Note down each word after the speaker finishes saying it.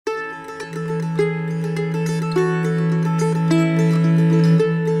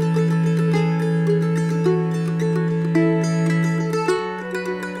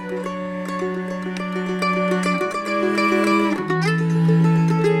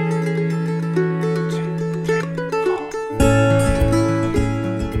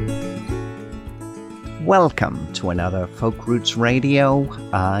Welcome to another Folk Roots Radio.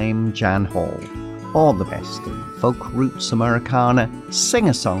 I'm Jan Hall. All the best in folk roots Americana,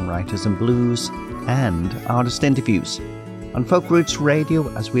 singer-songwriters and blues, and artist interviews. On Folk Roots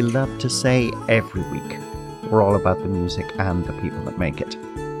Radio, as we love to say every week, we're all about the music and the people that make it.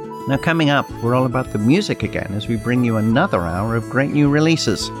 Now coming up, we're all about the music again as we bring you another hour of great new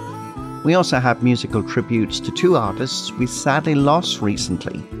releases. We also have musical tributes to two artists we sadly lost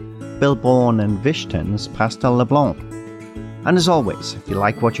recently, Bill Bourne and Vishton's Pastel LeBlanc. And as always, if you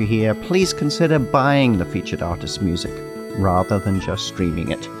like what you hear, please consider buying the featured artist's music rather than just streaming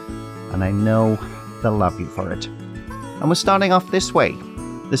it. And I know they'll love you for it. And we're starting off this way.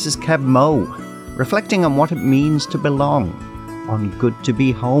 This is Kev Moe, reflecting on what it means to belong on Good to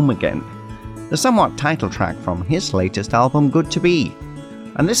Be Home Again, the somewhat title track from his latest album, Good to Be.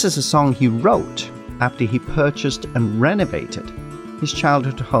 And this is a song he wrote after he purchased and renovated his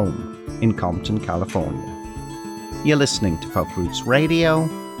childhood home in Compton, California. You're listening to Folk Roots Radio,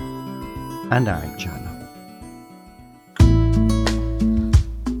 and I'm Jan.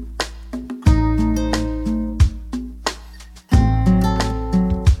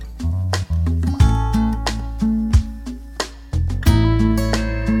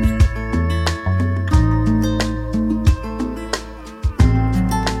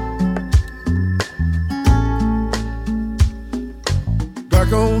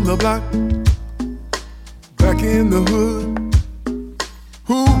 Back on the block, back in the hood.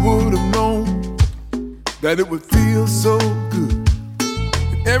 Who would have known that it would feel so good?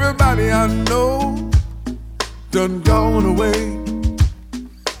 And everybody I know done gone away,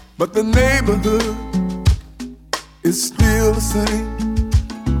 but the neighborhood is still the same.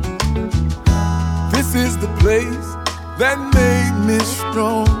 This is the place that made me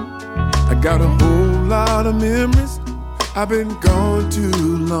strong. I got a whole lot of memories. I've been gone too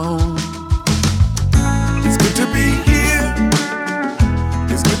long. It's good to be here.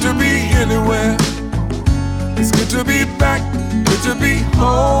 It's good to be anywhere. It's good to be back. Good to be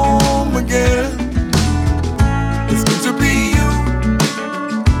home again. It's good to be you.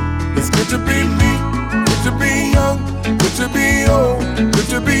 It's good to be me. Good to be young. Good to be old. Good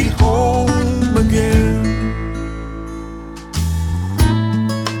to be home again.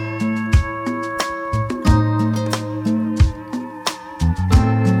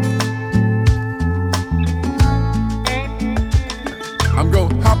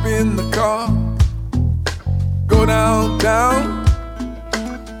 In the car, go downtown,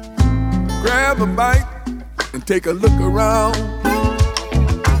 grab a bite and take a look around.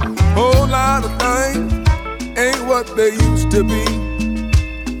 Whole lot of things ain't what they used to be.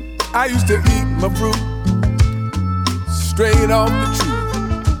 I used to eat my fruit straight off the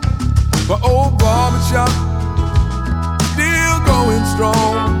tree. My old barbershop still going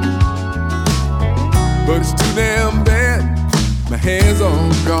strong, but it's too damn bad. My hair's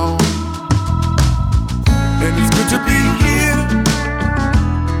all gone. And it's good to be here.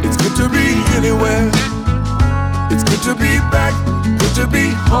 It's good to be anywhere. It's good to be back. Good to be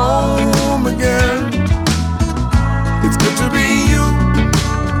home again. It's good to be you.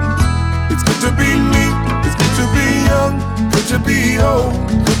 It's good to be me. It's good to be young. Good to be old.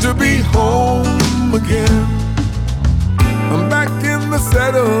 Good to be home again. I'm back in the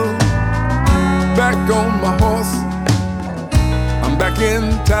saddle, back on my horse. I'm back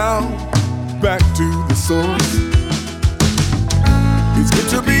in town, back to the source. It's good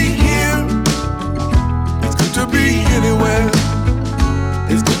to be here. It's good to be anywhere.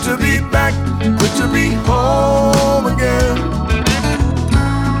 It's good to be back. Good to be home again.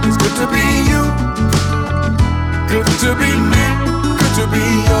 It's good to be you. Good to be me. Good to be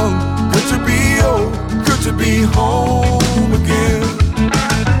young. Good to be old. Good to be home again.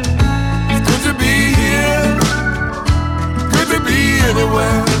 It's good to be here. Good to be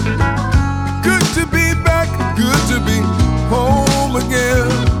anywhere. Good to be back. Good to be home again.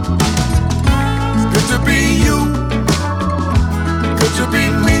 It's good to be you. Good to be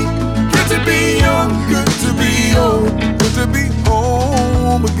me. Good to be young. Good to be old. Good to be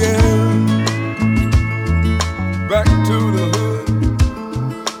home again. Back to the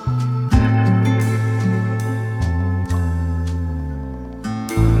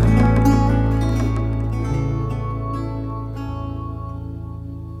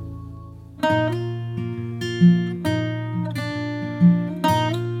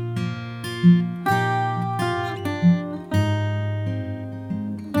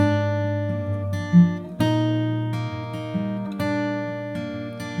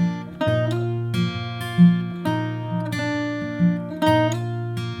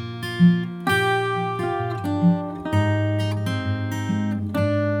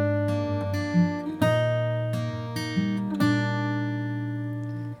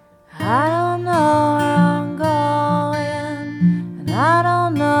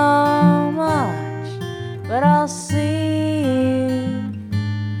don't know much, but I'll see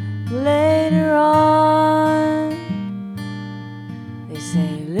later on. They say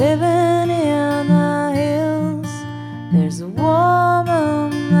living in the hills, there's a woman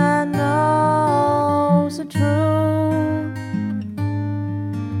that knows the truth.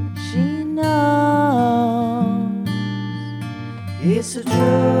 She knows it's the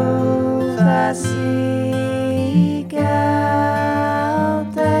truth I seek out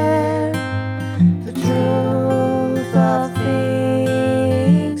there, the truth of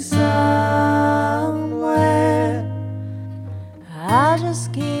things somewhere. I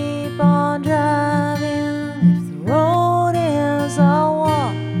just keep on driving. If the road is, I'll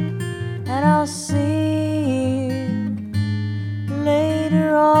walk, and I'll see later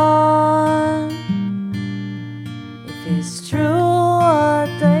on if it's true what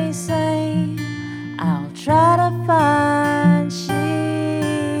they say. I'll try to find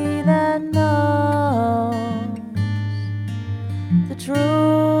she that knows the truth.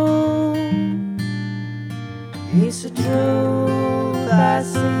 It's the truth I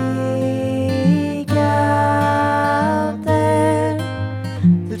seek out there,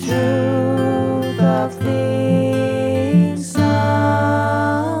 the truth of things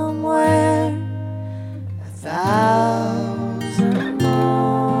somewhere. 1,000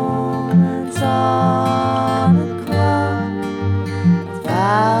 moments on the clock,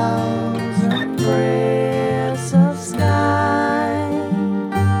 1,000 breaths of sky,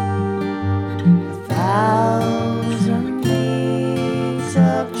 1,000 beats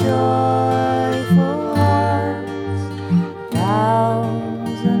of joyful hearts,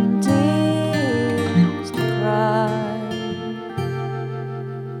 1,000 tears to cry.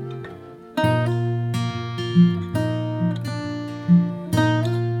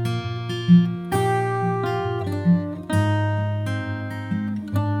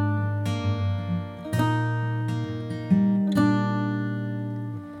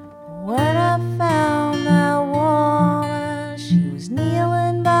 When I found that woman, she was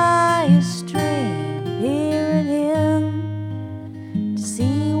kneeling by a stream, peering in to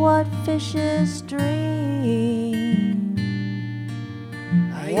see what fishes dream.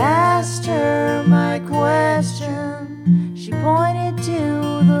 I asked her my question, she pointed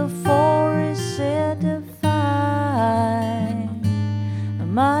to the forest, said to find a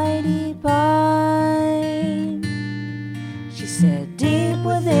mighty pine. She said deep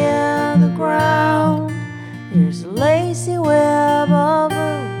within the ground, there's a lacy web of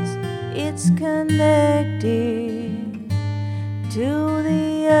roots, it's connected to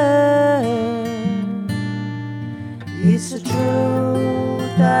the earth. It's the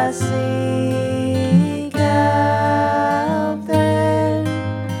truth I seek out there,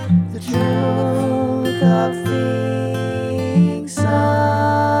 the truth of things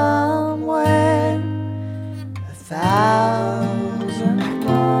somewhere. 1,000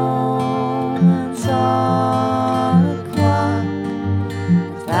 moments on the clock,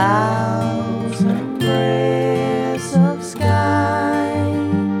 1,000 breaths of sky,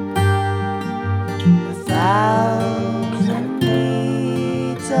 1,000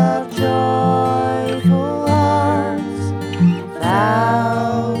 beats of joyful hearts,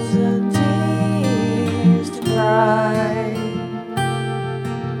 1,000 tears to cry,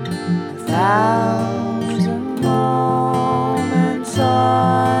 1,000 moments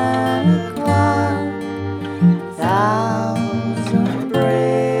on the clock, 1,000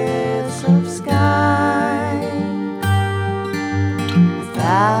 breaths of sky,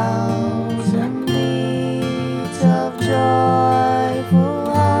 1,000 beats of joyful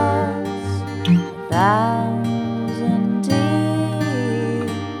hearts, 1,000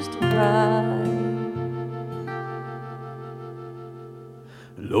 tears to cry.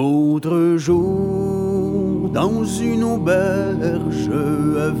 L'autre jour, dans une auberge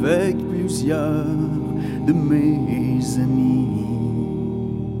avec plusieurs de mes amis,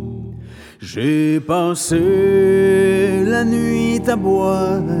 j'ai passé la nuit à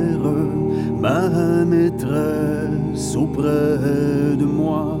boire, ma maîtresse auprès de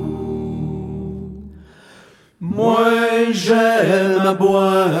moi. Moi j'aime à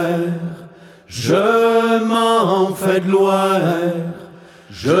boire, je m'en fais de gloire.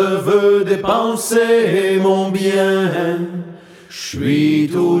 Je veux dépenser mon bien, je suis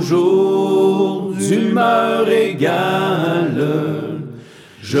toujours d'humeur égale.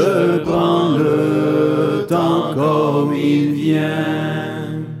 Je prends le temps comme il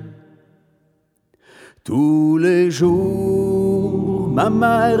vient. Tous les jours, ma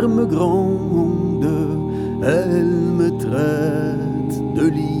mère me gronde, elle me traite de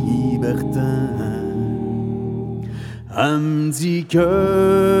libertin. Elle me dit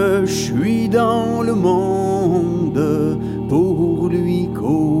que je suis dans le monde pour lui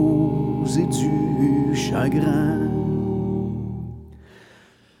causer du chagrin.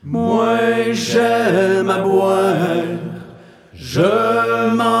 Moi j'aime à boire,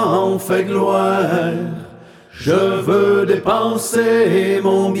 je m'en fais gloire, je veux dépenser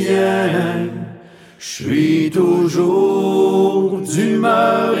mon bien. Je suis toujours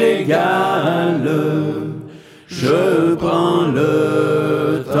d'humeur égale, je prends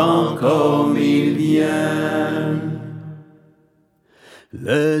le temps comme il vient.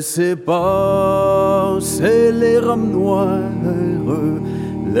 Laissez passer les rhums noirs,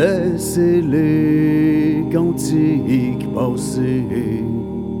 laissez les cantiques passer.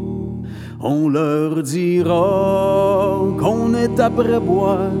 On leur dira qu'on est après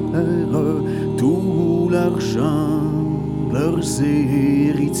boire tout l'argent de leurs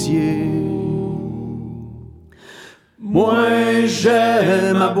héritiers. Moi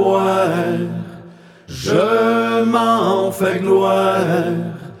j'aime à boire, je m'en fais gloire,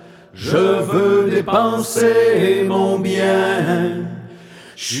 je veux dépenser mon bien.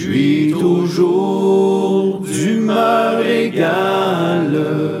 Je suis toujours d'humeur égale,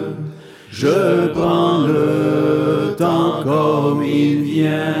 je prends le temps comme il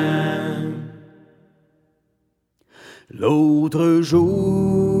vient. L'autre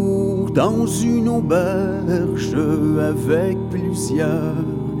jour, dans une auberge avec plusieurs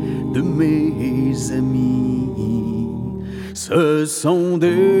de mes amis, ce sont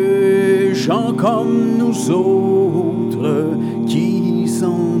des gens comme nous autres qui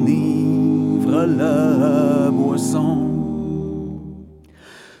s'enivrent à la boisson.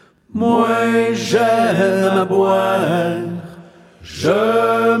 Moi j'aime à boire,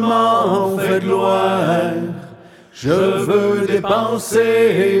 je m'en fais gloire, je veux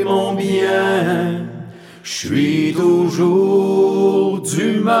dépenser mon bien. Je suis toujours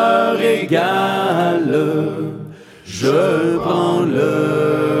d'humeur égale, je prends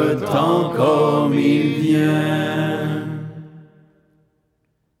le temps comme il vient.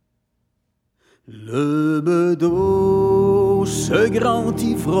 Le bedeau, ce grand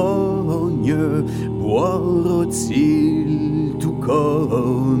ivrogne, boira-t-il tout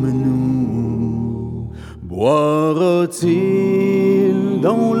comme nous? Boira-t-il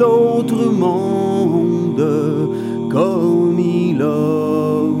dans l'autre monde comme il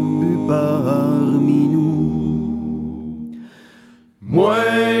a bu parmi nous? Moi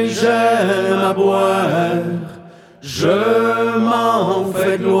j'aime à boire, je m'en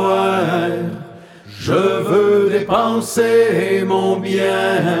fais gloire, je veux dépenser mon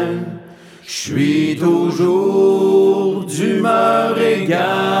bien. Je suis toujours d'humeur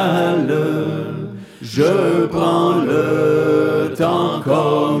égale, je prends le temps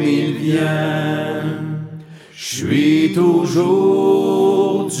comme il vient. Je suis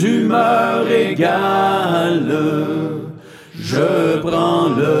toujours d'humeur égale, je prends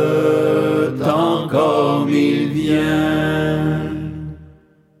le temps comme il vient.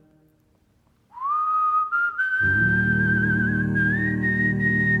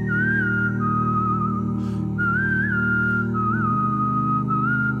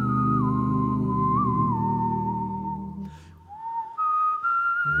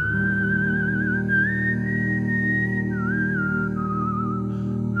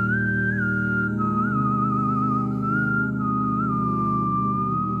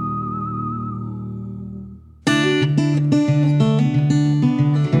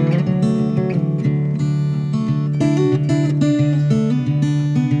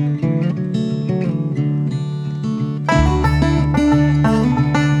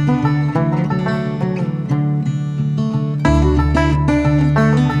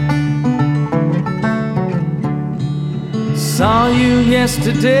 Saw you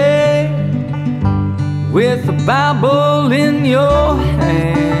yesterday with a Bible in your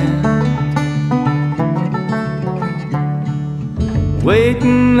hand,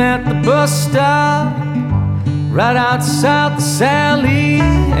 waiting at the bus stop right outside the Sally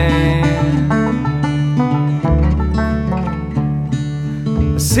Ann.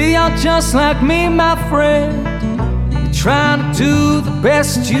 I see you're just like me, my friend, you're trying to do the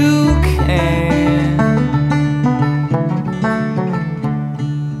best you can.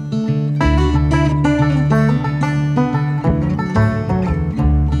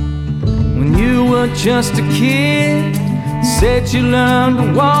 Just a kid, said you learned to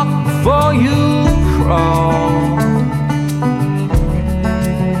walk before you crawl.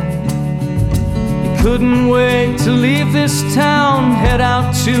 You couldn't wait to leave this town, head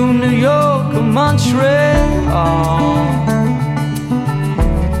out to New York or Montreal.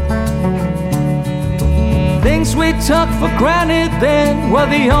 things we took for granted then were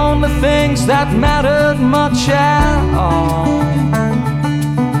the only things that mattered much at all.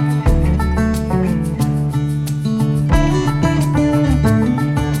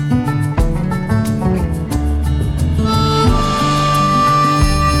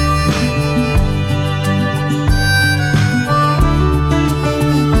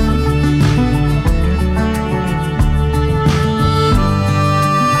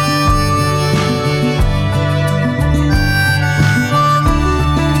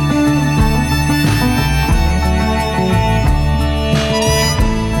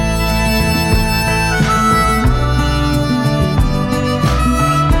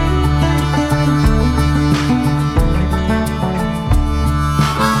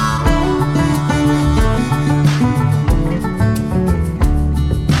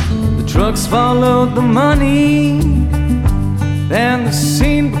 Drugs followed the money, then the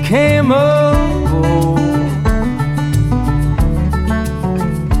scene became a bore.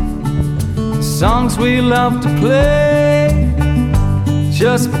 The songs we loved to play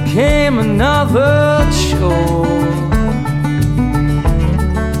just became another chore.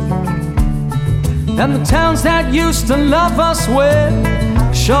 And the towns that used to love us well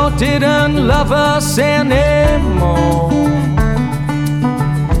sure didn't love us anymore.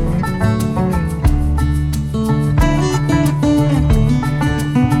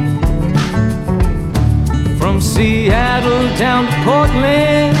 Seattle down to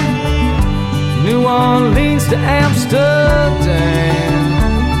Portland, New Orleans to Amsterdam.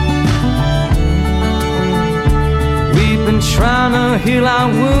 We've been trying to heal our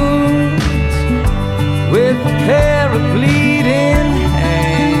wounds with a pair of bleeding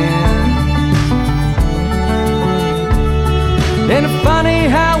hands. Ain't it funny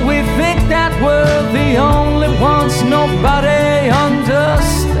how we think that we're the only ones nobody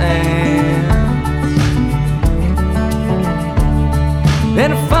understands?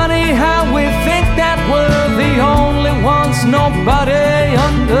 Ain't it funny how we think that we're the only ones nobody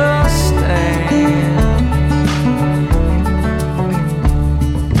understands?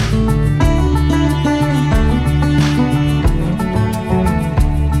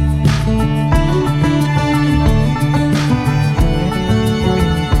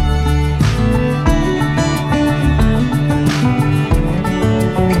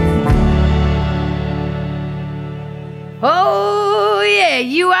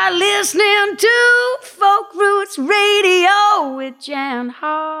 You are listening to Folk Roots Radio with Jan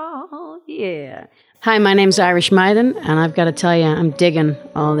Hall. Yeah. Hi, my name's Irish Maiden, and I've got to tell you, I'm digging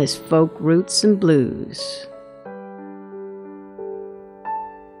all this folk roots and blues.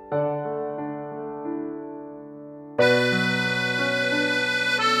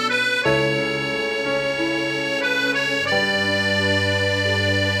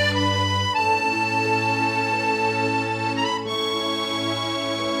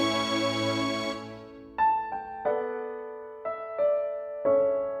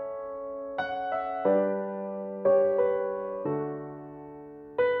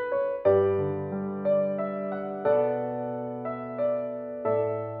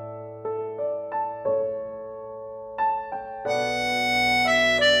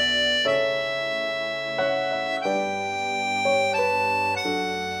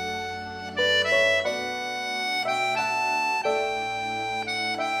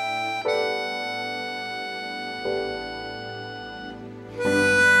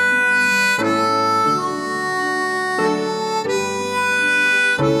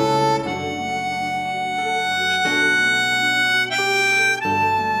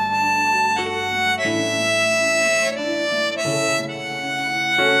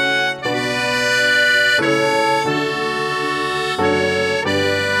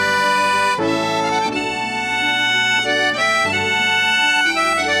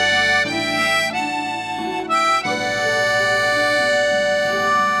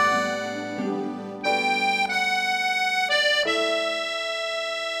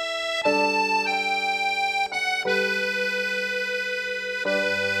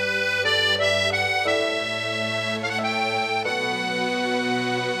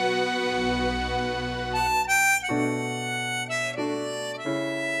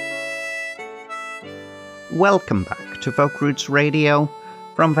 Welcome back to Folk Roots Radio.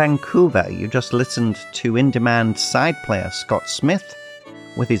 From Vancouver, you just listened to in-demand side player Scott Smith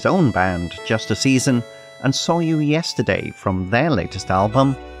with his own band, Just a Season, and Saw You Yesterday from their latest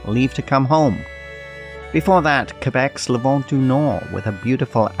album, Leave to Come Home. Before that, Quebec's Le Vent du Nord with a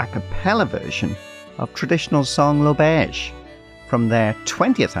beautiful a cappella version of traditional song L'Auberge from their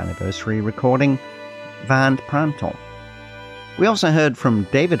 20th anniversary recording, Vent Printemps. We also heard from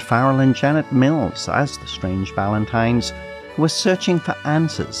David Farrell and Janet Mills as the Strange Valentines, who were searching for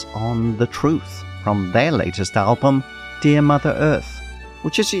answers on the truth from their latest album, Dear Mother Earth,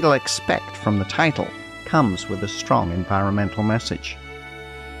 which, as you'll expect from the title, comes with a strong environmental message.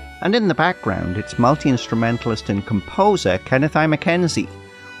 And in the background, it's multi-instrumentalist and composer Kenneth I. Mackenzie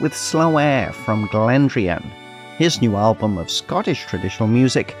with Slow Air from Glendrian, his new album of Scottish traditional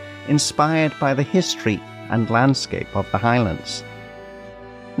music inspired by the history and landscape of the Highlands.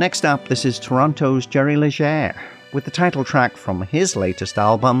 Next up, this is Toronto's Jerry Leger with the title track from his latest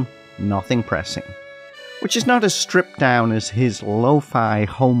album, Nothing Pressing, which is not as stripped down as his lo-fi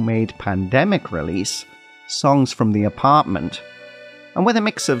homemade pandemic release, Songs from the Apartment, and with a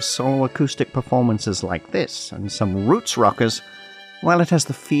mix of solo acoustic performances like this and some roots rockers, while it has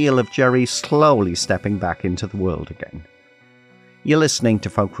the feel of Jerry slowly stepping back into the world again. You're listening to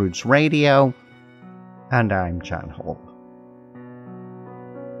Folk Roots Radio, and I'm Jan Hall.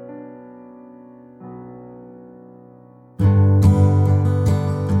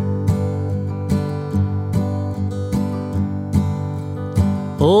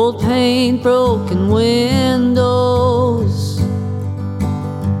 Old paint, broken windows,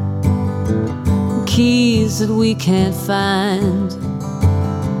 keys that we can't find.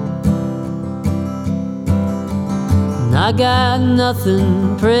 And I got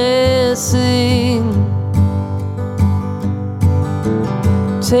nothing pressing,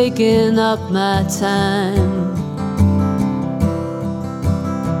 taking up my time.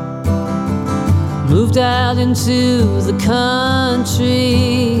 Moved out into the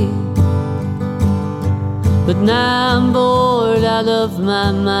country, but now I'm bored out of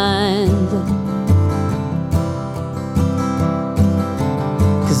my mind.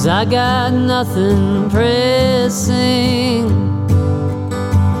 'Cause I got nothing pressing,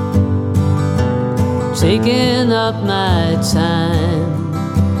 taking up my time.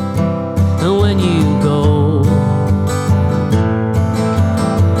 And when you go,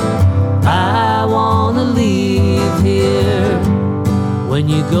 I wanna leave here. When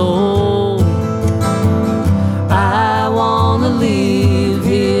you go, I wanna leave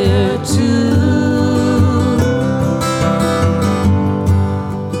here too.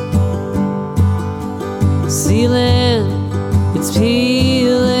 Ceiling, it's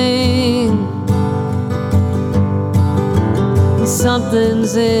peeling,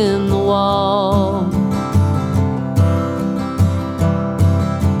 something's in the wall.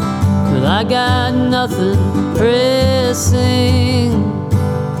 But I got nothing pressing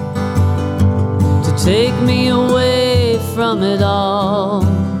to take me away from it all.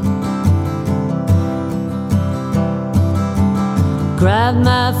 Grab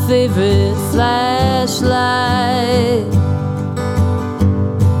my favorite flashlight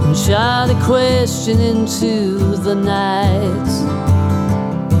and shot a question into the night.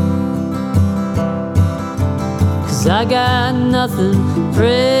 'Cause I got nothing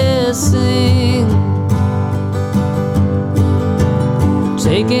pressing,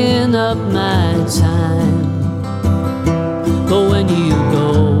 taking up my time. But when you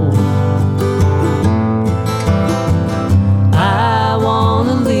go, I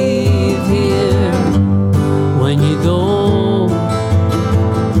wanna leave here. When you go,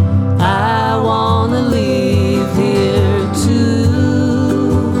 I wanna leave here too.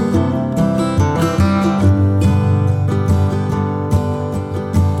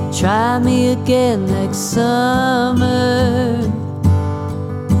 Try me again next summer,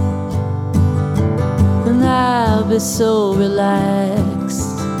 and I'll be so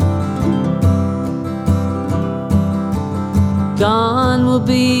relaxed. Gone will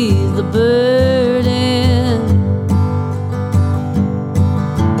be the burden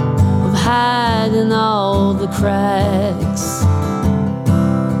of hiding all the cracks.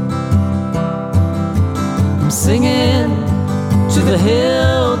 I'm singing to the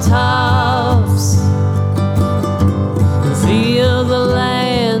hilltops and feel the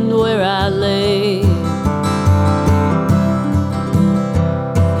land where I lay.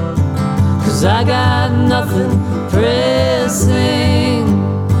 'Cause I got nothing pressing,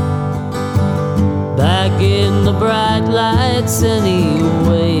 back in the bright lights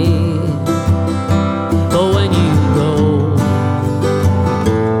anyway. But when you go,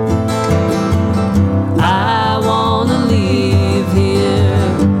 I wanna leave here.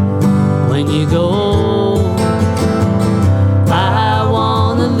 When you go, I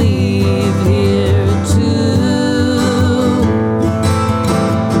wanna leave here too.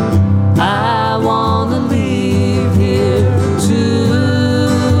 I wanna leave here too.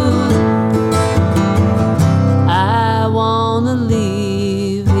 I wanna leave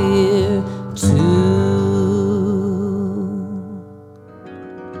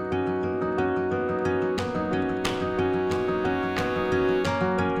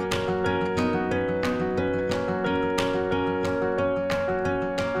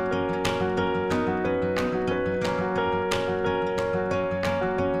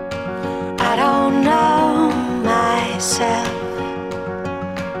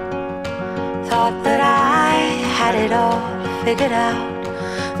thought that I had it all figured out,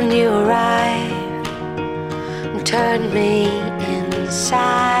 and you arrived and turned me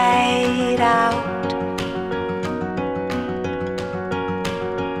inside out.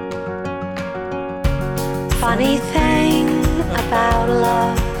 Funny thing about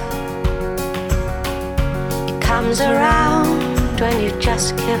love, it comes around when you've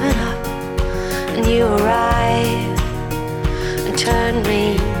just given up, and you arrive and turn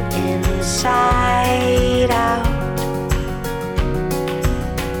me inside out.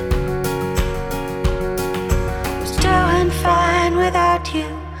 Was doing fine without you,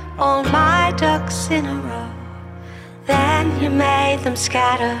 all my ducks in a row. Then you made them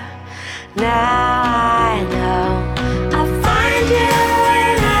scatter. Now I know I'll find you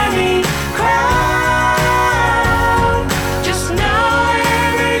in any crowd, just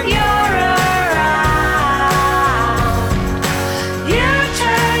knowing that you're around. You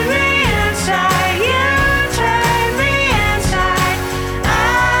turn me inside, you turn me inside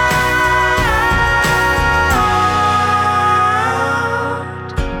out.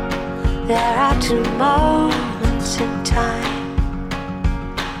 There are two moments in time,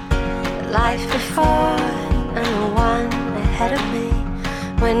 life before and the one ahead of me,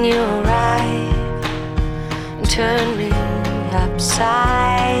 when you arrived and turned me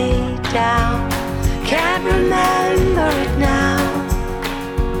upside down. Can't remember it now.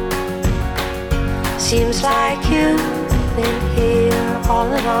 Seems like you've been here all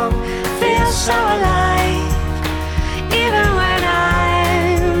along. Feel so alive, even when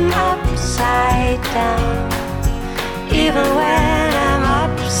I'm upside down. Even when I'm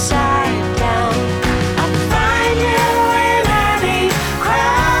upside down, I'll find you in any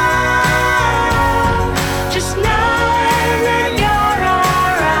crowd, just knowing that you're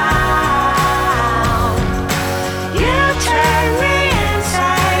around. You turn me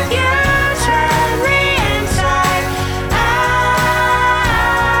inside, you turn me inside out.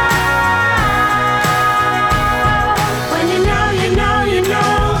 When you know, you know, you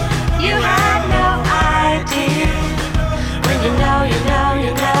know, you had no idea. You know, you know,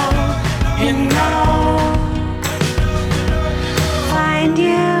 you know, you know. Find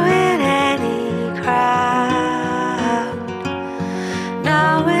you in any crowd,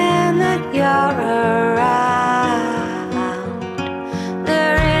 knowing that you're around.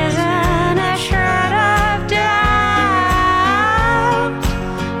 There isn't a shred of doubt.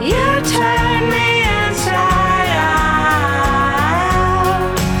 You turn me inside out.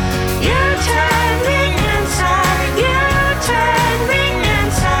 You turn me inside. You turn me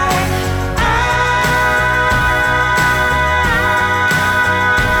inside out.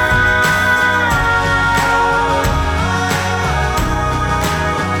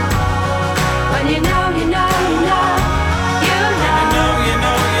 When you know, you know, you know, you know. You know, you know, you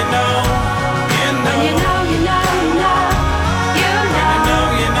know, you know. When you know, you know, you know, you know. You know, you know,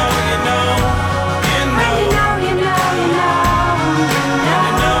 you know, you know. When you know, you know, you know, you know. You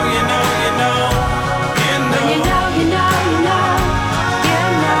know, you know, you know, you know. When you know, you know, you know, you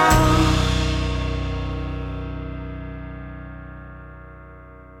know.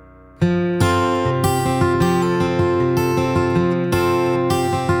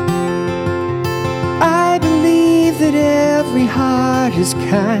 I believe that every heart is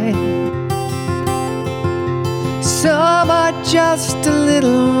kind. Some are just a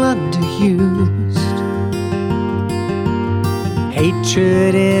little underused.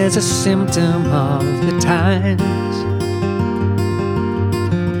 Hatred is a symptom of the times,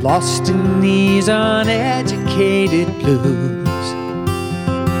 lost in these uneducated blues.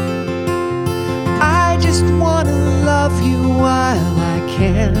 I just wanna love you while I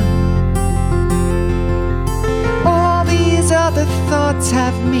can. All these other thoughts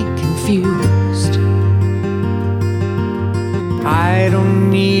have me confused. I don't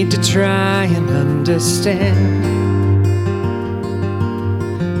need to try and understand.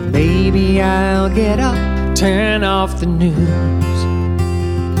 Maybe I'll get up, turn off the news.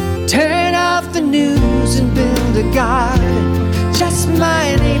 Turn off the news and build a garden, just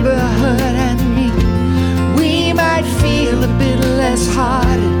my neighborhood and me. We might feel a bit less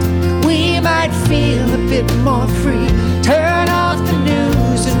hardened, we might feel a bit more free. Turn off the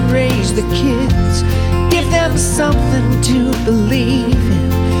news and raise the kids, give them something to believe in.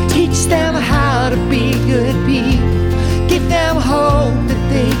 Teach them how to be good people, give them hope that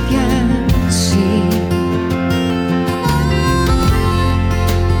they can see.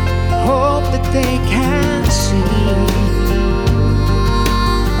 Hope that they can see.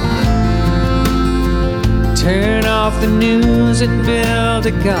 Turn off the news and build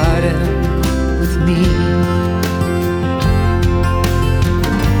a garden with me.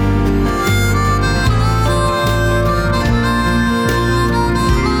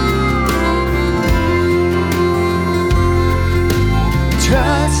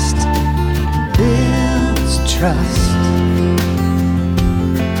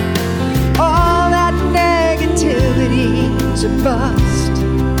 was a bust.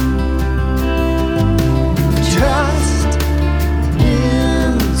 Trust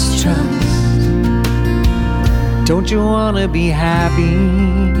builds trust. Don't you wanna be happy?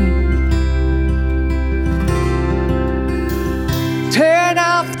 Turn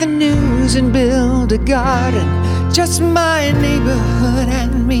off the news and build a garden, just my neighborhood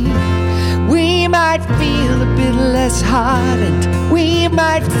and me. We might feel a bit less hardened, we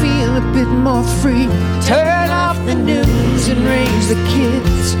might feel a bit more free. Turn off the news and raise the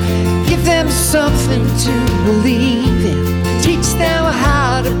kids, give them something to believe in. Teach them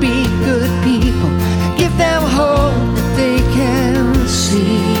how to be good people, give them hope that they can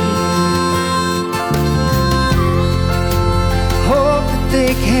see. Hope that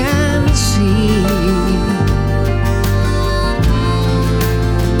they can see.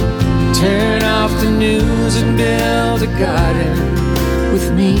 Turn off the news and build a garden with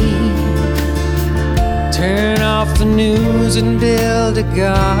me. Turn off the news and build a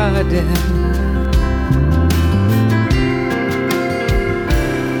garden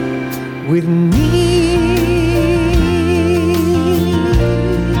with me.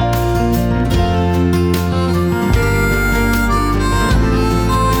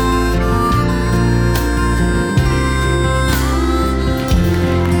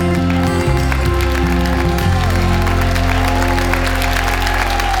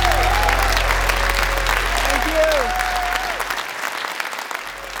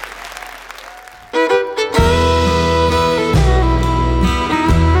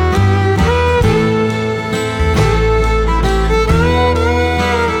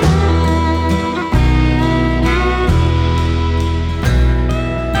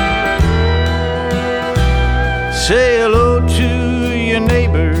 Say hello to your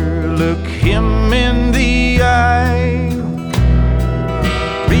neighbor, look him in the eye.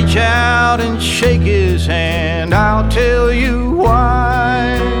 Reach out and shake his hand, I'll tell you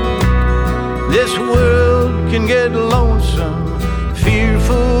why. This world can get lonesome,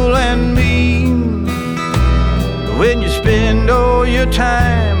 fearful and mean, when you spend all your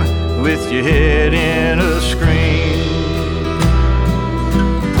time with your head in a screen.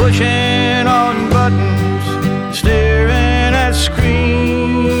 Pushing on buttons, staring at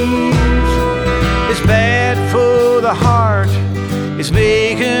screens. It's bad for the heart, it's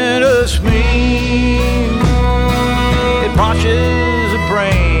making us mean. It washes the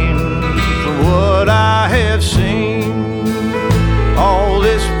brain from what I have seen. All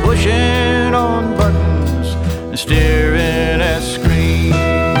this pushing on buttons and staring at screens.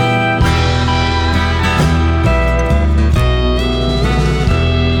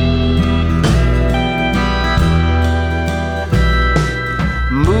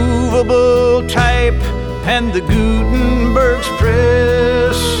 Type and the Gutenberg's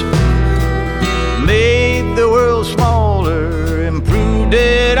press made the world smaller, improved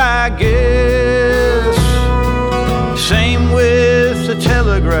it, I guess. Same with the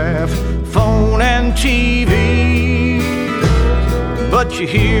telegraph, phone and TV. But you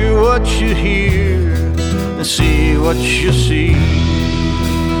hear what you hear and see what you see.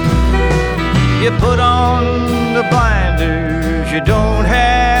 You put on the blinders, you don't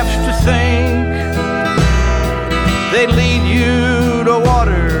have to think. They lead you to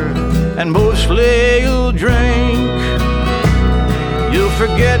water and mostly you'll drink. You'll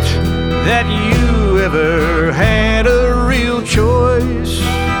forget that you ever had a real choice.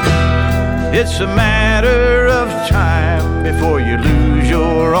 It's a matter of time before you lose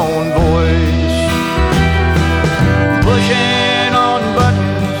your own voice. Pushing on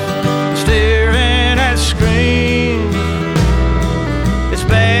buttons, staring at screens. It's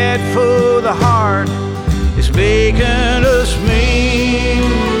bad for the heart, it's making us mean.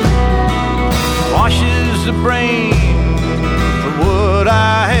 Washes the brain from what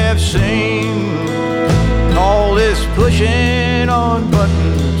I have seen. All this pushing on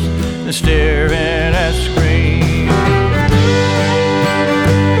buttons and staring at screens.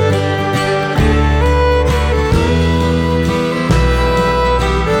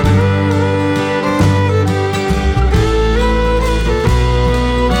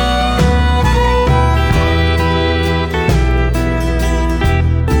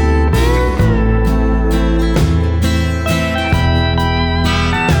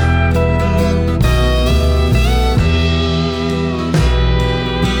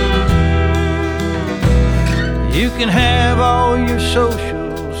 You can have all your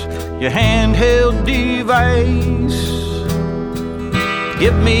socials, your handheld device.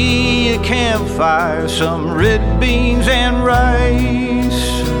 Give me a campfire, some red beans and rice.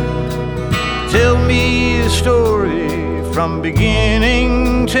 Tell me a story from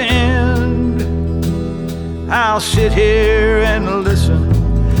beginning to end. I'll sit here and listen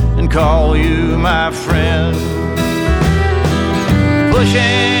and call you my friend.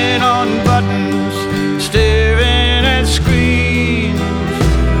 Pushing on buttons, staring at screens.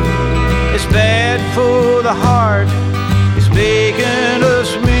 It's bad for the heart, it's making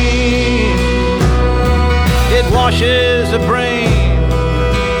us mean. It washes the brain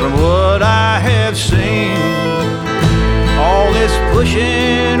from what I have seen. All this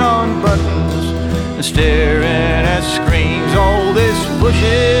pushing on buttons and staring at screens. All this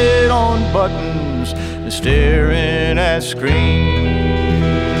pushing on buttons and staring at screens.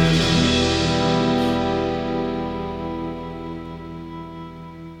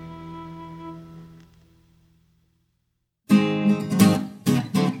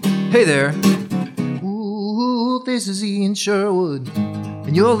 Hey there. Ooh, this is Ian Sherwood,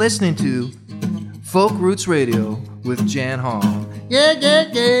 and you're listening to Folk Roots Radio with Jan Hall. Yeah.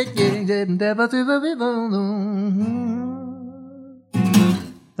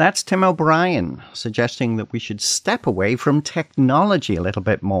 That's Tim O'Brien suggesting that we should step away from technology a little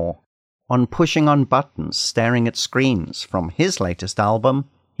bit more on pushing on buttons, staring at screens from his latest album,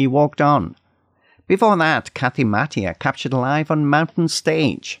 He Walked On. Before that, Kathy Mattia captured live on Mountain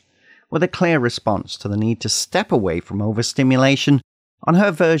Stage with a clear response to the need to step away from overstimulation on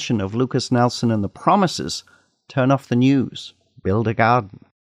her version of Lucas Nelson and the Promises, Turn Off the News, Build a Garden.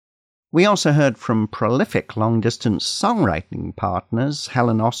 We also heard from prolific long-distance songwriting partners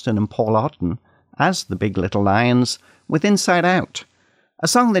Helen Austin and Paul Otten as the Big Little Lions with Inside Out, a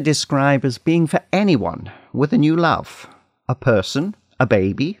song they describe as being for anyone with a new love, a person, a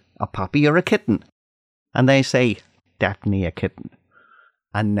baby, a puppy or a kitten. And they say, definitely a kitten.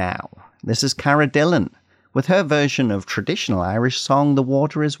 And now, this is Cara Dillon with her version of traditional Irish song The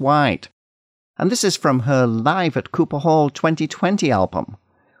Water is Wide. And this is from her Live at Cooper Hall 2020 album,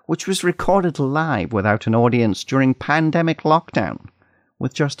 which was recorded live without an audience during pandemic lockdown,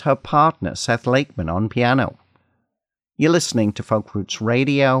 with just her partner Seth Lakeman on piano. You're listening to Folk Roots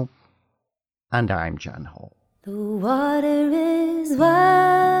Radio, and I'm Jan Hall. The water is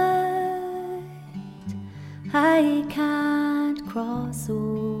wide, I can't cross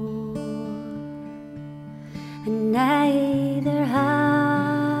o'er, and neither have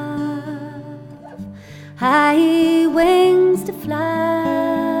I wings to fly.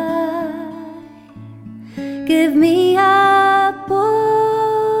 Give me a boat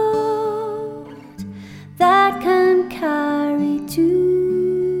that can carry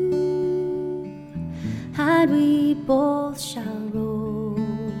two, and we both shall row,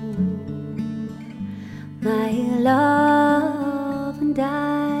 my love and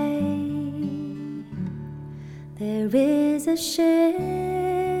I. There is a ship,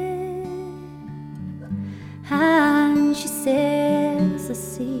 and she sails the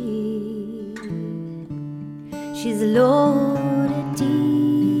sea. She's loaded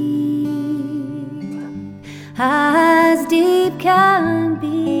deep can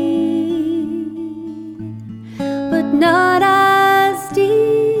be, but not as deep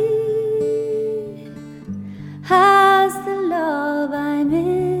as the love I'm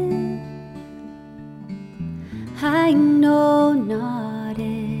in. I know not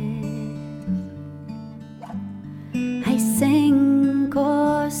if I sink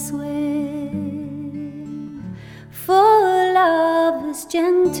or swim, for love is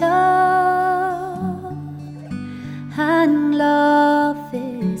gentle and love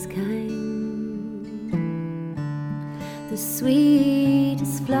is kind. The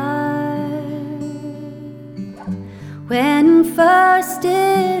sweetest flower when first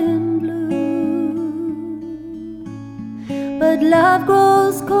in bloom, but love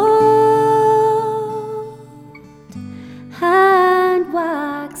grows cold and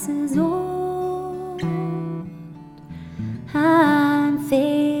waxes old and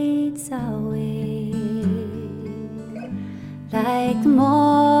fades away like the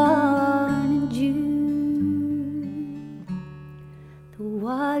morning dew. The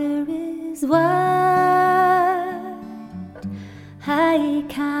water is wide, I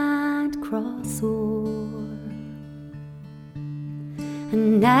can't cross o'er,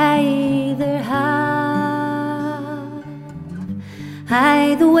 and neither have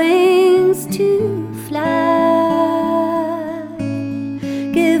I the wings to fly.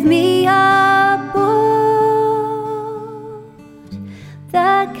 Give me a boat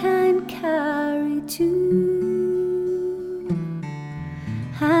that can carry two,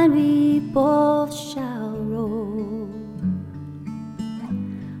 and we both shall row,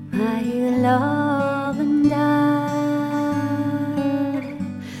 my love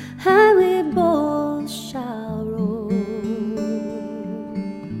and we both shall row,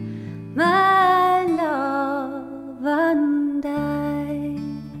 my love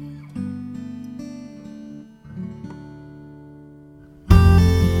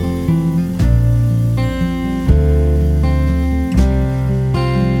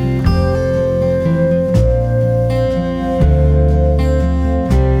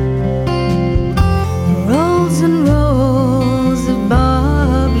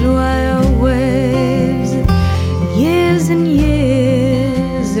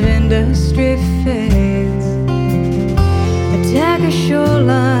history fades. Attack a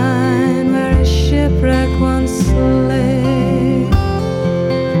shoreline where a shipwreck once lay.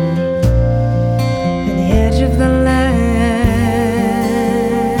 At the edge of the land.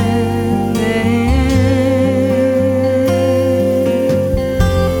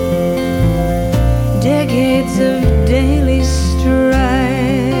 Decades of daily strife,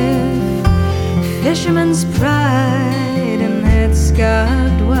 fisherman's pride and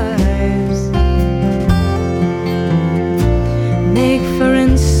head-scarred wives make for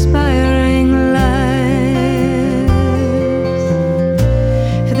inspiring lives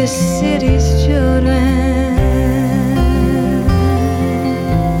for the city's children.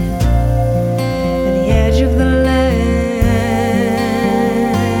 At the edge of the land.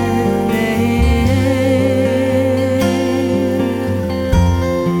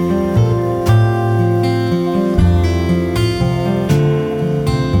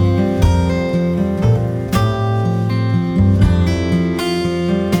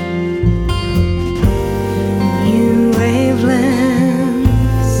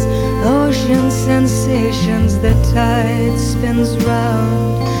 Sensations, the tide spins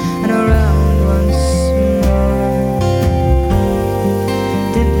round and around once more.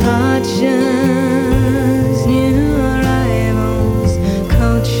 Departures, new arrivals,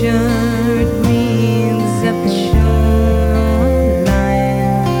 cultured means up the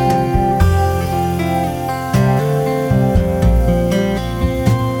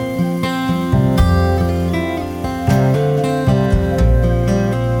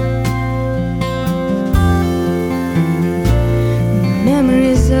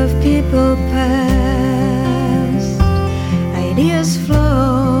of people past, ideas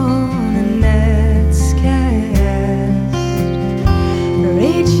flown and nets cast,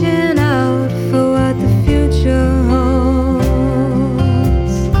 reaching out for what the future holds.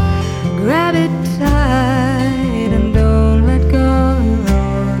 Grab it tight and don't let go.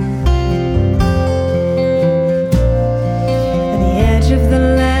 At the edge of the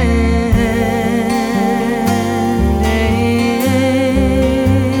land.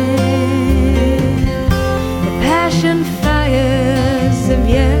 Fire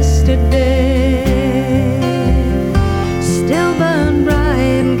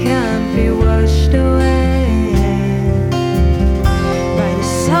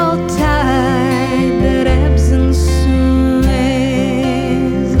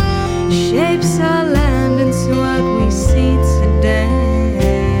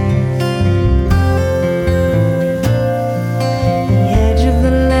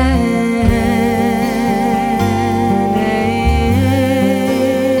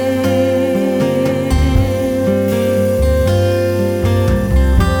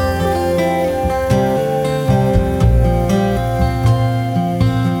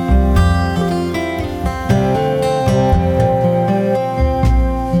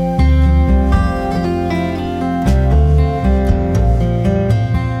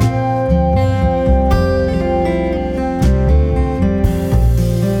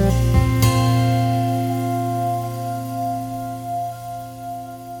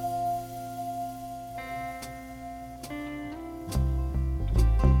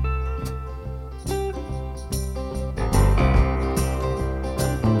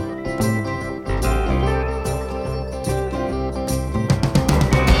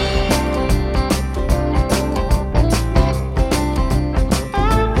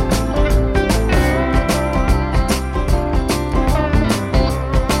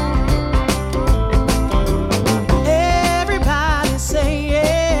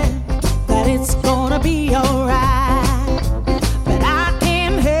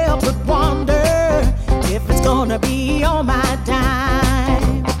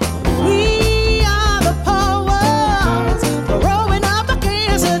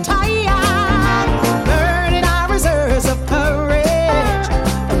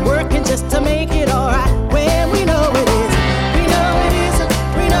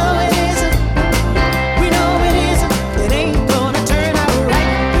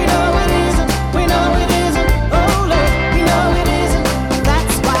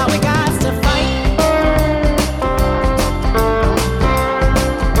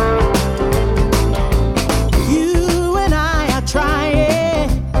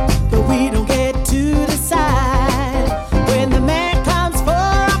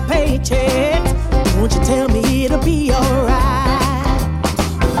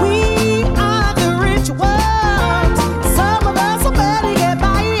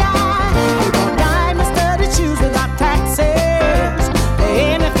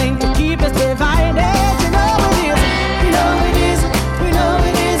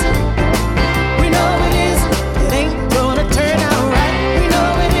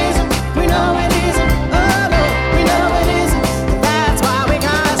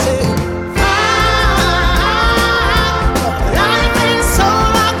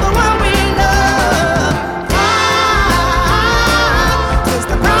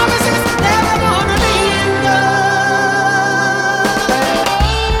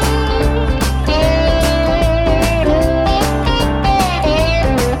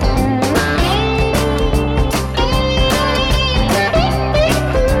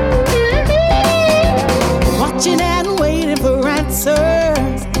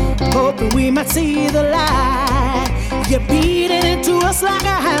see the light. You're beating into us like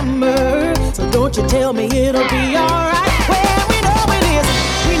a hammer. So don't you tell me it'll be alright. Well, we know it isn't.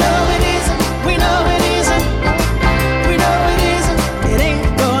 We know it isn't. We know it isn't. We know it isn't. It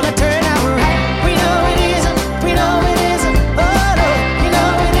ain't gonna turn out right. We know it isn't. We know it isn't. Oh no, we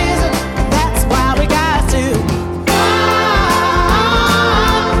know it isn't. That's why we got to fight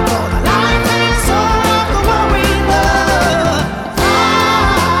for the life and soul of the one we love.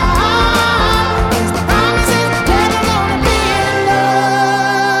 Fight is the promises that we're gonna be in love.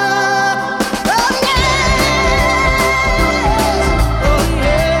 Oh yeah, oh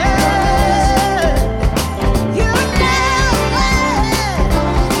yeah. You know it,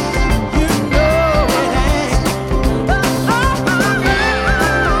 you know it ain't.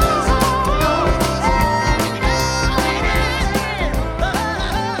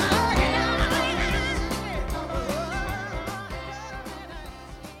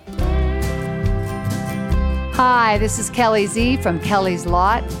 Hi, this is Kelly Z from Kelly's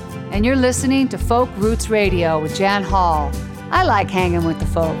Lot, and you're listening to Folk Roots Radio with Jan Hall. I like hanging with the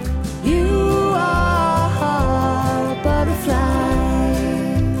folk. You are a butterfly.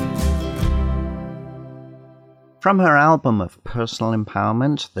 From her album of personal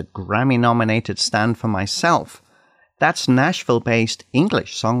empowerment, the Grammy-nominated Stand for Myself, that's Nashville-based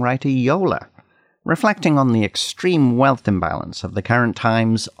English songwriter Yola, reflecting on the extreme wealth imbalance of the current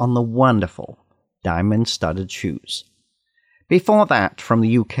times on the wonderful Diamond-Studded Shoes. Before that, from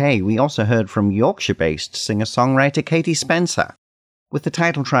the UK, we also heard from Yorkshire-based singer-songwriter Katie Spencer, with the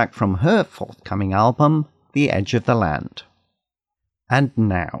title track from her forthcoming album, The Edge of the Land. And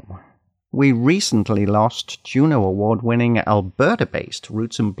now, we recently lost Juno Award-winning Alberta-based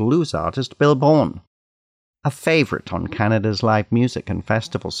roots and blues artist Bill Bourne, a favourite on Canada's live music and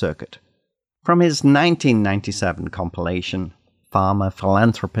festival circuit. From his 1997 compilation, Farmer,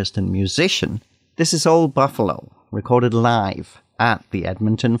 Philanthropist and Musician, this is Old Buffalo, recorded live at the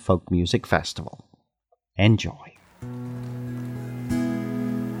Edmonton Folk Music Festival. Enjoy.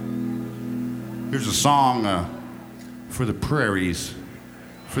 Here's a song for the prairies,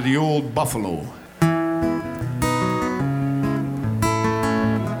 for the old buffalo.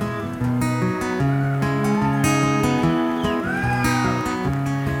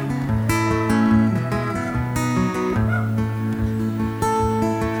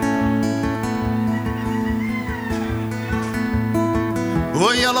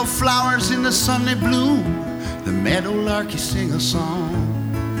 Oh, yellow flowers in the sunny bloom, the meadowlark, you sing a song.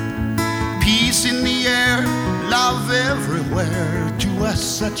 Peace in the air, love everywhere, to us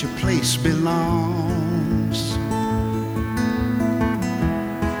such a place belongs.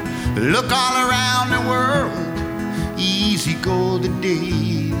 Look all around the world, easy go the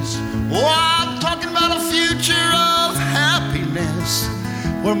days. Oh, I'm talking about a future of happiness,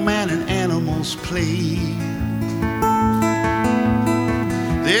 where man and animals play.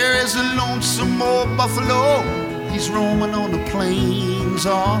 There is a lonesome old buffalo, he's roaming on the plains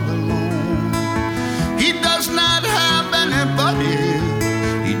all alone. He does not have anybody,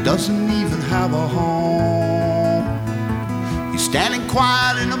 he doesn't even have a home. He's standing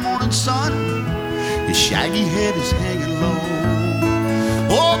quiet in the morning sun, his shaggy head is hanging low.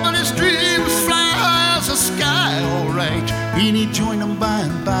 Oh, but his dreams fly high as the sky, alright, and he join them by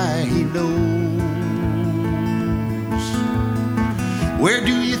and by, he knows. Where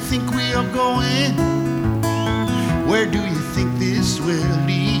do you think we are going? Where do you think this will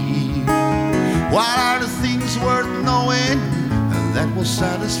lead? What are the things worth knowing that will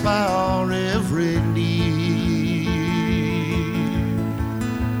satisfy our every need?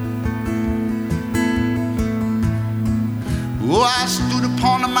 Oh, I stood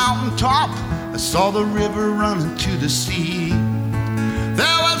upon a mountain top, I saw the river running to the sea.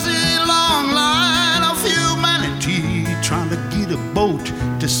 There was a long line of humanity trying to get a boat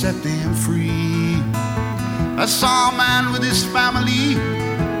to set them free. I saw a man with his family,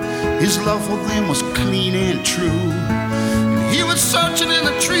 his love for them was clean and true. And he was searching in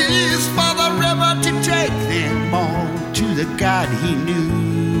the trees for the river to take them all to the God he knew.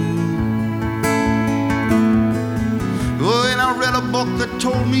 Oh, and I read a book that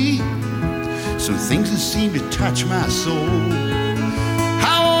told me some things that seemed to touch my soul.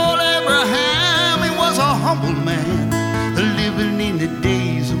 How old Abraham, he was a humble man, living in the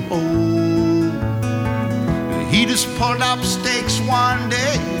days of old. He just pulled up stakes one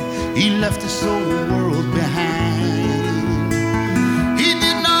day, he left this old world behind. He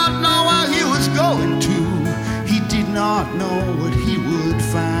did not know where he was going to, he did not know what he would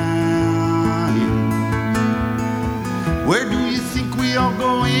find. Where do you think we are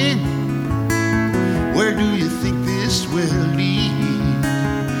going? Where do you think this will lead?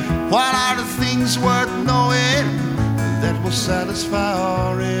 What are the things satisfy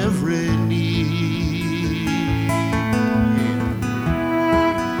our every need.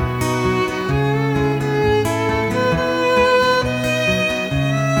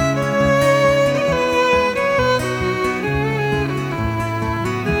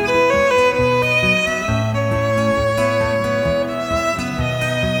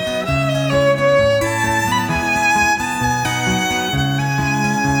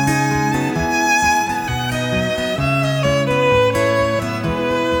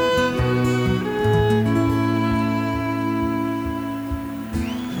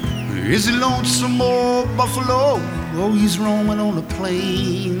 Is he lonesome old buffalo? Oh, he's roaming on the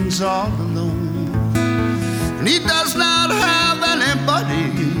plains all alone. And he does not have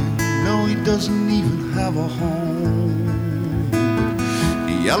anybody. No, he doesn't even have a home.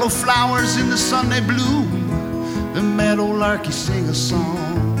 The yellow flowers in the sun, they bloom. The meadowlarky sing a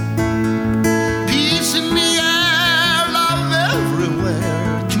song. Peace in the air, love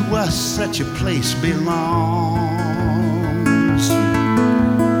everywhere. To us such a place belongs.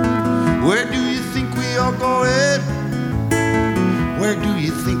 Where do you think we are going? Where do you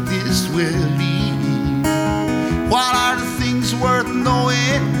think this will lead? What are the things worth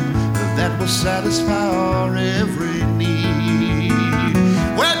knowing that will satisfy our every need?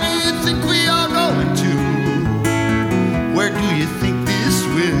 Where do you think we are going to? Where do you think this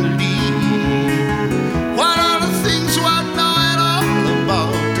will lead? What are the things worth knowing all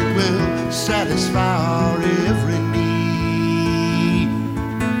about that will satisfy our every need?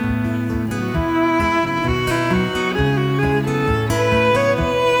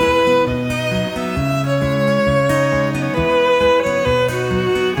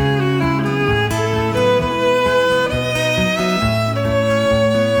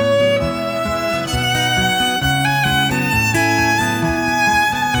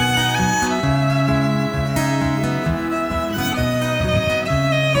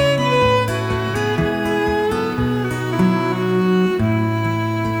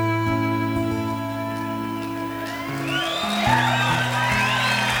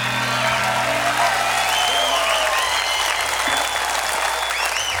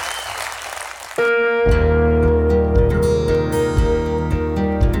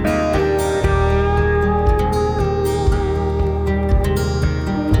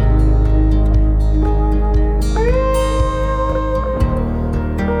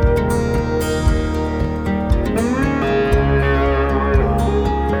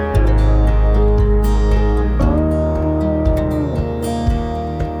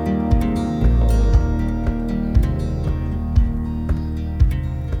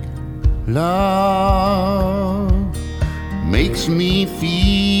 Love makes me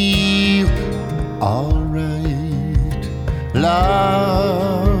feel alright.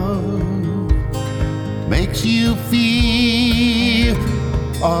 Love makes you feel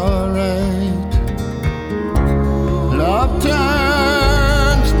alright. Love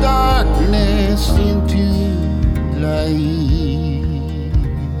turns darkness into light.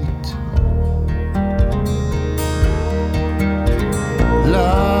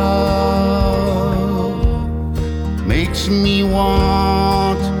 Love makes me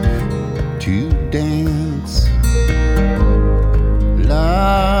want to dance.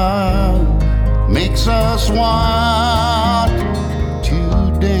 Love makes us want to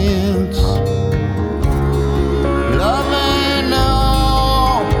dance. Love ain't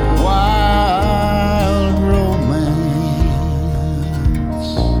no wild romance.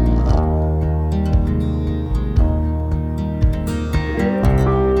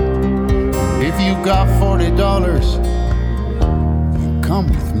 If you got $40, come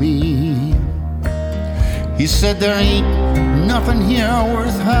with me. He said there ain't nothing here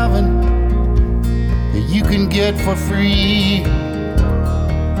worth having that you can get for free.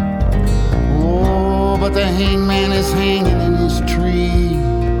 Oh, but the hangman is hanging in his tree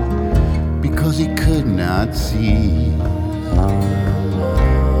because he could not see.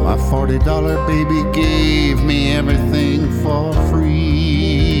 My $40 baby gave me everything for free.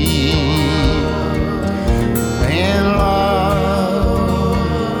 And love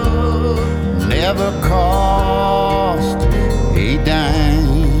never cost a dime.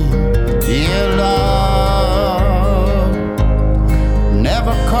 Yeah, love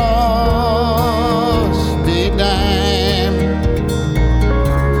never cost a dime.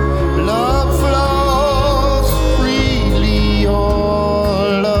 Love flows freely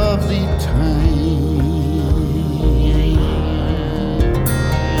all of the time.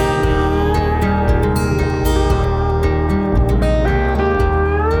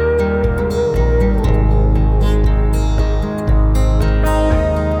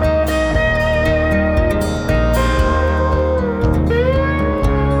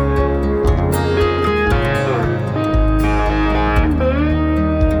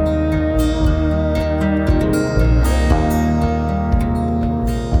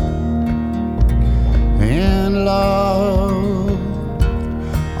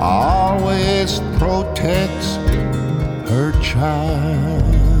 always protects her child.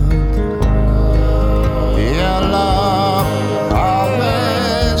 Yeah, love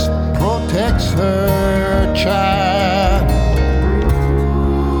always protects her child.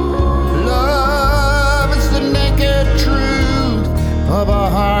 Love is the naked truth of a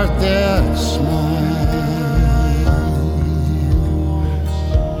heart that smiles.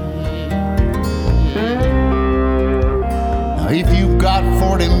 Now if you've got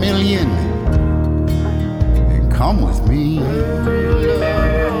 40 million, then come with me.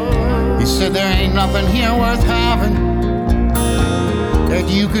 He said there ain't nothing here worth having that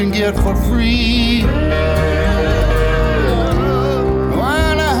you can get for free.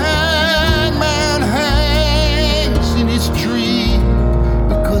 When a hangman hangs in his tree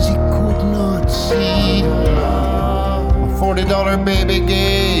because he could not see, a $40 baby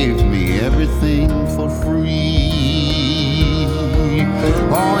gave me everything for free.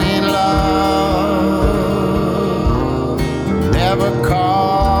 Oh, in love never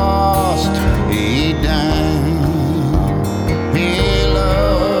cost a dime. Hey,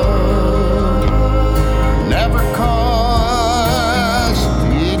 love never cost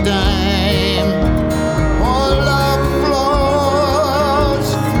a dime. Oh, love flows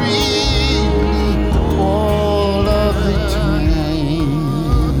freely all of the time.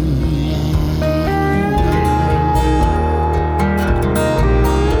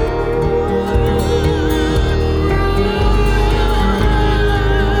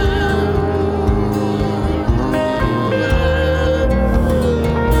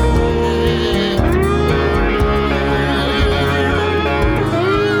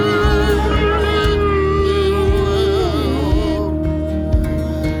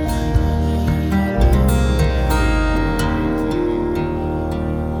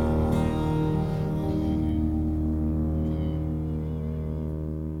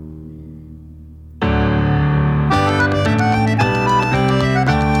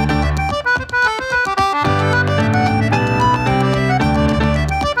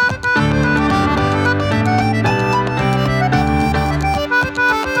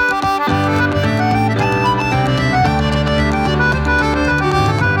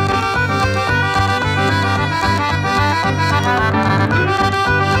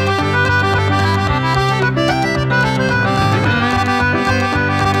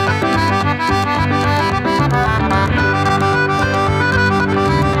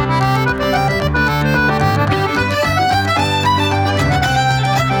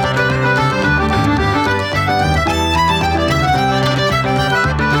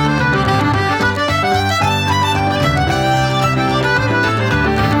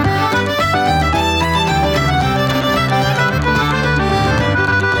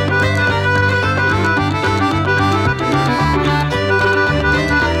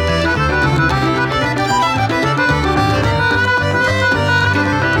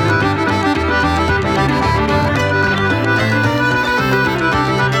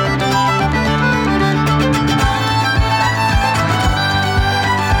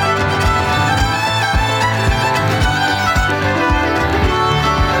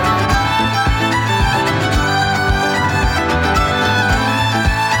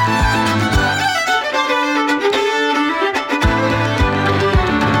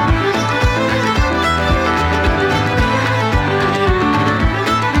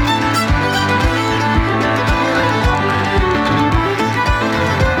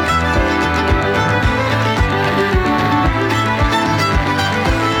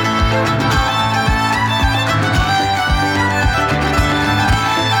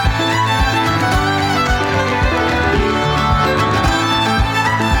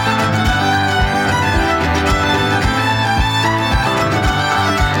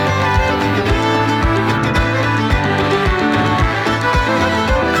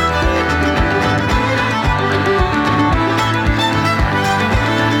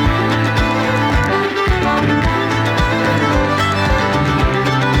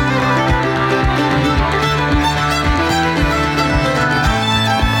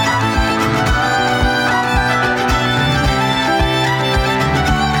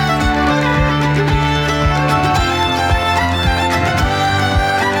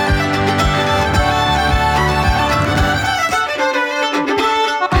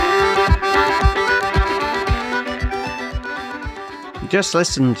 just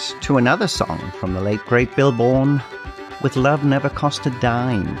listened to another song from the late great Bill Bourne with Love Never Cost a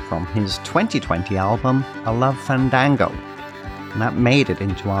Dime from his 2020 album A Love Fandango, and that made it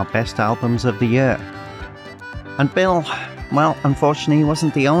into our best albums of the year. And Bill, well, unfortunately he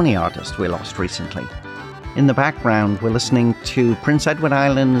wasn't the only artist we lost recently. In the background, we're listening to Prince Edward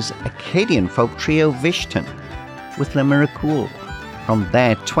Island's Acadian folk trio Vishtan with Le Miracle from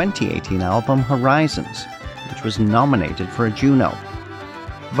their 2018 album Horizons, which was nominated for a Juno.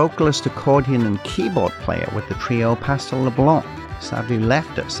 Vocalist, accordion and keyboard player with the trio Pastel LeBlanc sadly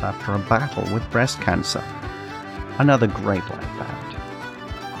left us after a battle with breast cancer. Another great live band.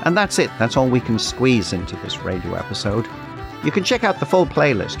 And that's it. That's all we can squeeze into this radio episode. You can check out the full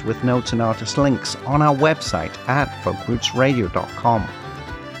playlist with notes and artist links on our website at folkrootsradio.com.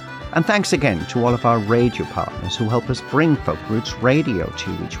 And thanks again to all of our radio partners who help us bring Folk Roots Radio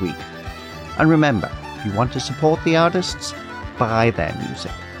to you each week. And remember, if you want to support the artists, buy their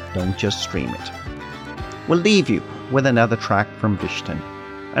music. Don't just stream it. We'll leave you with another track from Vishtan,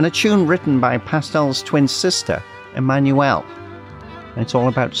 and a tune written by Pastel's twin sister, Emmanuelle. And it's all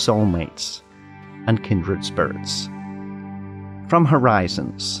about soulmates and kindred spirits. From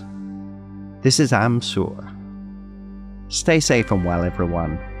Horizons, this is Am Sur. Stay safe and well,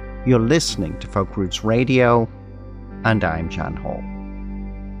 everyone. You're listening to Folk Roots Radio, and I'm Jan Hall.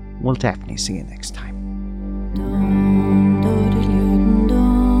 We'll definitely see you next time.